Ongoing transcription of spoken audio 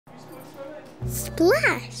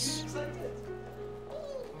Splash!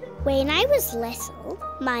 When I was little,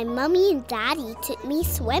 my mummy and daddy took me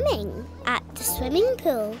swimming at the swimming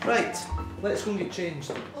pool. Right, let's go and get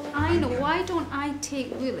changed. I know, why don't I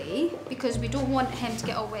take Wolly? Because we don't want him to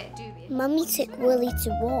get all wet, do we? Mummy took Wolly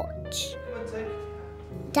to watch.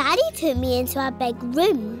 Daddy took me into a big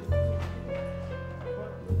room.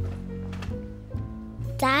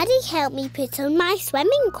 Daddy helped me put on my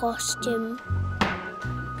swimming costume.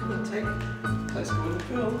 Come on, Tig. Let's go in the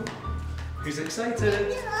pool. Who's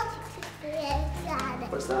excited?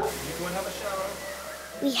 What's that? You go and have a shower.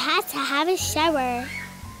 We had to have a shower.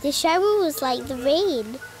 The shower was like the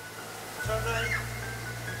rain. Turn right.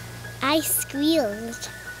 I squealed.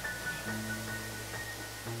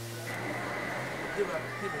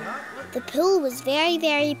 The pool was very,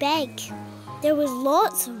 very big. There was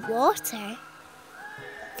lots of water.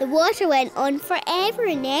 The water went on forever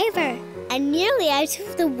and ever, and nearly out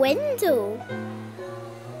of the window.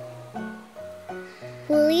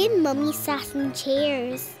 Wolly and Mummy sat in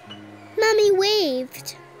chairs. Mummy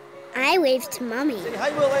waved. I waved to Mummy. Say hi,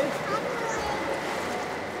 Wolly.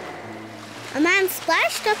 A man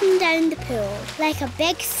splashed up and down the pool like a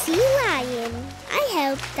big sea lion. I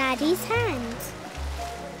held Daddy's hand.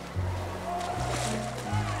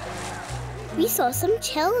 We saw some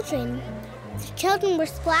children. The children were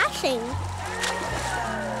splashing.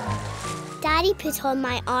 Daddy put on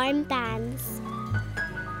my armbands.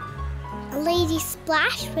 A lady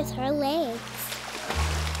splashed with her legs.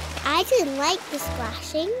 I didn't like the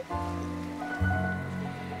splashing.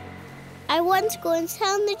 I want to go and sit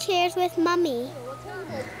on the chairs with Mummy.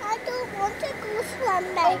 I don't want to go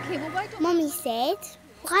swimming. Okay, well, why don't Mummy said,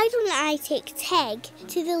 why don't I take Tig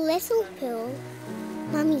to the little pool?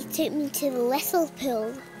 Mummy took me to the little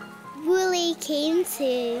pool. Wolly came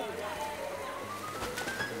too.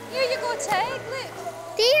 Here you go, Tig, look.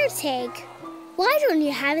 There, Tig. Why don't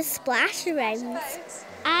you have a splash around?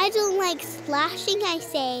 I don't like splashing, I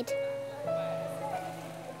said.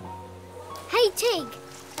 Hey, Tig.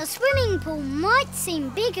 A swimming pool might seem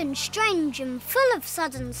big and strange and full of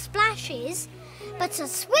sudden splashes, but a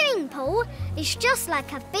swimming pool is just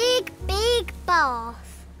like a big, big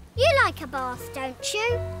bath. You like a bath, don't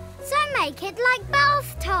you? So make it like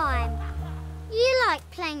bath time. You like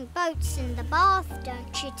playing boats in the bath,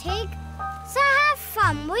 don't you, Tig? So have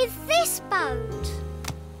fun with this boat.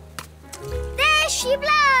 There she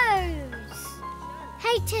blows!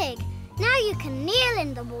 Hey, Tig, now you can kneel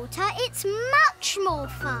in the water. It's much more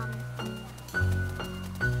fun.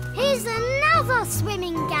 Here's another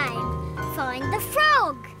swimming game. Find the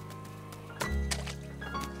frog.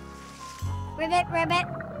 Ribbit, ribbit.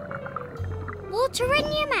 Water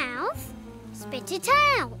in your mouth. Spit it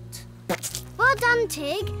out. Well done,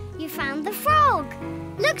 Tig. You found the frog.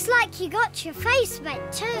 Looks like you got your face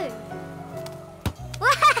wet too.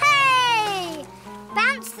 Way!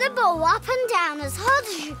 Bounce the ball up and down as hard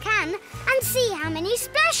as you can and see how many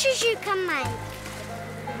splashes you can make.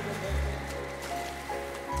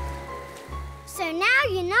 So now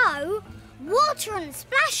you know, water and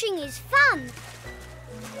splashing is fun.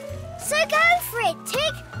 So go for it,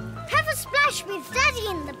 Tig. Have a splash with Daddy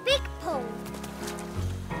in the big pool.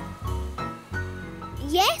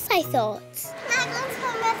 Yes, I thought.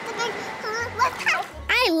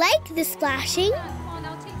 I like the splashing. Come on,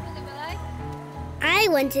 I'll take Wolly, will I? I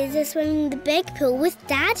wanted to swim in the big pool with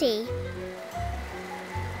Daddy.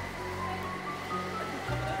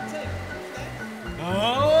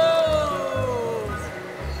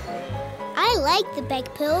 I like the big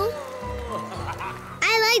pool.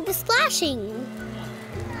 I like the splashing.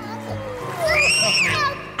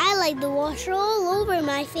 I like the water all over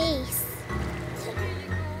my face.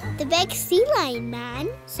 The big sea lion man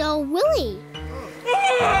saw Wolly.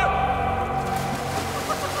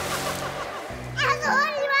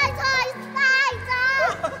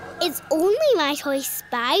 It's only my toy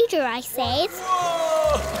spider, I said.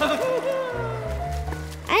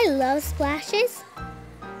 I love splashes.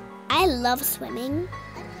 I love swimming.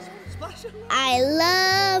 I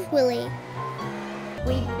love Wolly.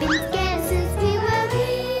 We've been together since we were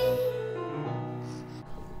wee.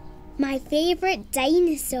 My favourite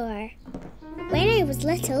dinosaur. When I was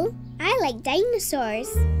little, I liked dinosaurs.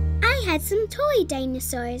 I had some toy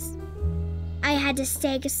dinosaurs. I had a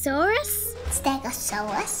Stegosaurus.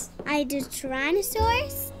 Stegosaurus. I had a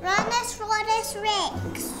Tyrannosaurus. Tyrannosaurus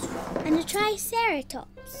Rex. And a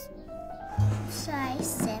Triceratops.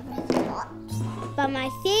 Triceratops. But my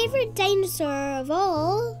favourite dinosaur of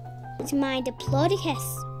all is my Diplodocus.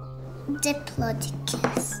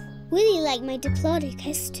 Diplodocus. Wolly liked my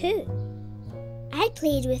Diplodocus too. I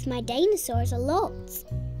played with my dinosaurs a lot.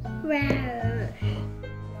 Rawr.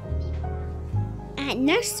 At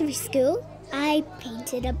nursery school, I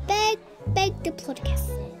painted a big, big diplodocus.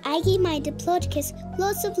 I gave my diplodocus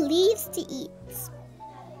lots of leaves to eat.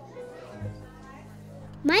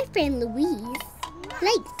 My friend Louise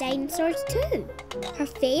liked dinosaurs too. Her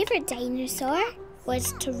favourite dinosaur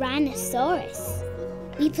was Tyrannosaurus.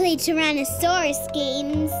 We played Tyrannosaurus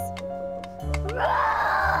games.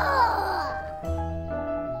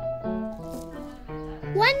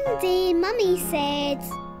 One day, Mummy said,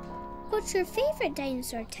 "What's your favourite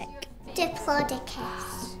dinosaur, Tick?"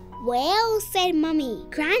 Diplodocus. Well, said Mummy,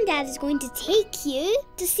 Grandad is going to take you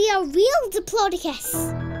to see a real diplodocus.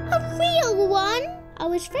 A real one? I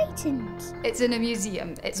was frightened. It's in a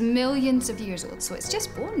museum. It's millions of years old, so it's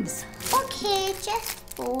just bones. Okay,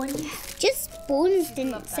 just bones. Just bones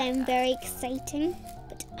didn't sound very exciting,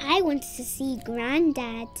 but I wanted to see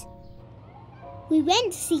Grandad. We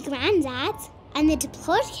went to see Grandad and the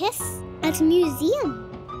diplodocus at a museum.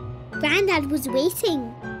 Grandad was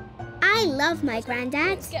waiting. I love my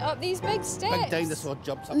Grandad. Let's get up these big steps. Big dinosaur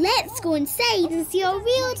jumps up. Let's go inside and see a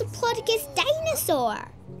real diplodocus dinosaur,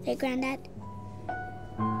 said Grandad.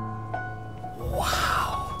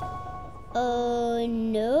 Wow. Oh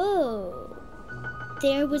no.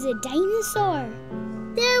 There was a dinosaur.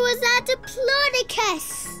 There was a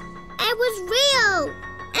diplodocus. It was real.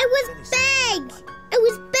 It was big. It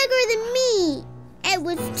was bigger than me. It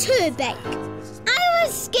was too big. I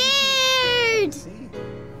was scared.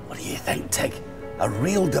 What do you think, Tig? A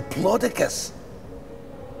real diplodocus?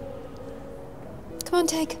 Come on,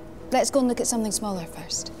 Tig. Let's go and look at something smaller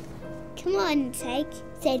first. Come on, Tig,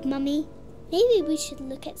 said Mummy. Maybe we should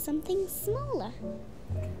look at something smaller.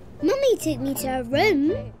 Mummy took me to a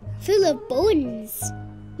room full of bones.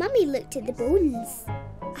 Mummy looked at the bones.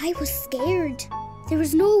 I was scared. There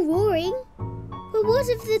was no roaring. But what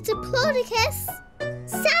if the diplodocus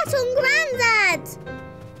sat on Grandad?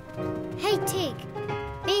 Hey, Tig.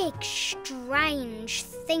 Big, strange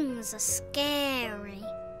things are scary.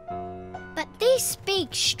 But this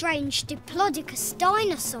big, strange diplodocus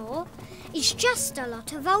dinosaur is just a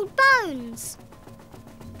lot of old bones.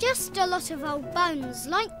 Just a lot of old bones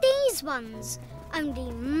like these ones,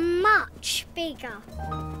 only much bigger.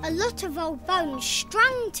 A lot of old bones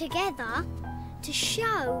strung together to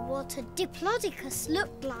show what a diplodocus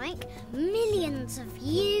looked like millions of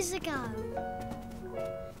years ago.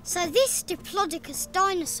 So this diplodocus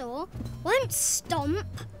dinosaur won't stomp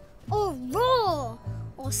or roar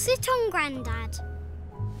or sit on Grandad.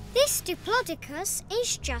 This diplodocus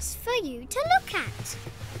is just for you to look at.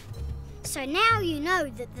 So now you know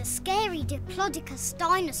that the scary diplodocus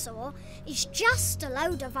dinosaur is just a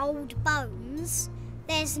load of old bones.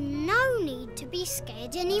 There's no need to be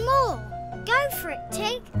scared anymore. Go for it,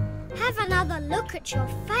 Tig. Have another look at your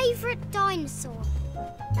favourite dinosaur.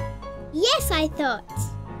 Yes, I thought.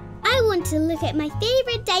 I want to look at my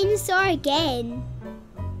favourite dinosaur again.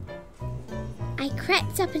 I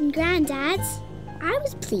crept up in Grandad's. I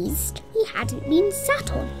was pleased he hadn't been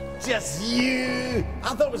sat on. Just you! I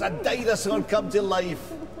thought it was a dinosaur come to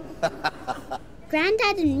life.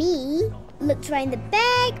 Grandad and me looked around the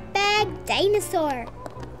big dinosaur.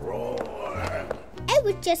 Roar. It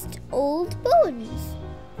was just old bones.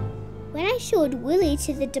 When I showed Wolly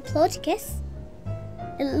to the diplodocus,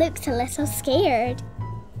 it looked a little scared.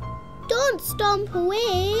 Don't stomp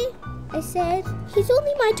away, I said. He's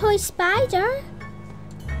only my toy spider.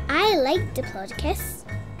 I like diplodocus.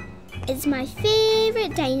 It's my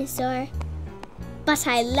favourite dinosaur. But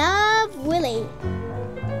I love Wolly.